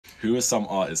Who are some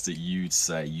artists that you'd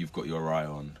say you've got your eye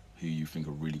on, who you think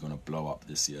are really going to blow up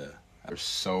this year? There's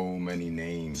so many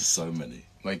names. So many.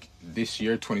 Like this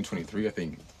year, 2023, I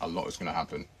think a lot is going to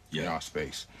happen in our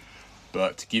space.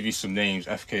 But to give you some names,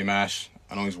 FK Mash,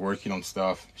 I know he's working on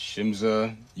stuff.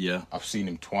 Shimza, Yeah. I've seen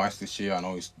him twice this year. I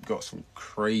know he's got some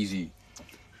crazy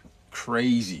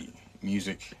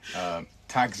music.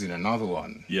 Tags in another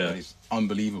one. Yeah. It's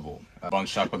unbelievable. Bon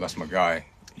Shaka, that's my guy.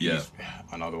 Yeah. He's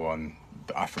another one.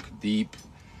 The Africa Deep.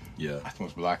 Yeah. I think it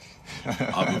was Black.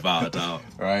 Without a doubt.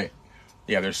 Right?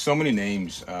 Yeah, there's so many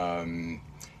names. The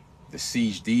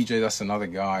Siege DJ, that's another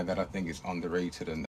guy that I think is underrated and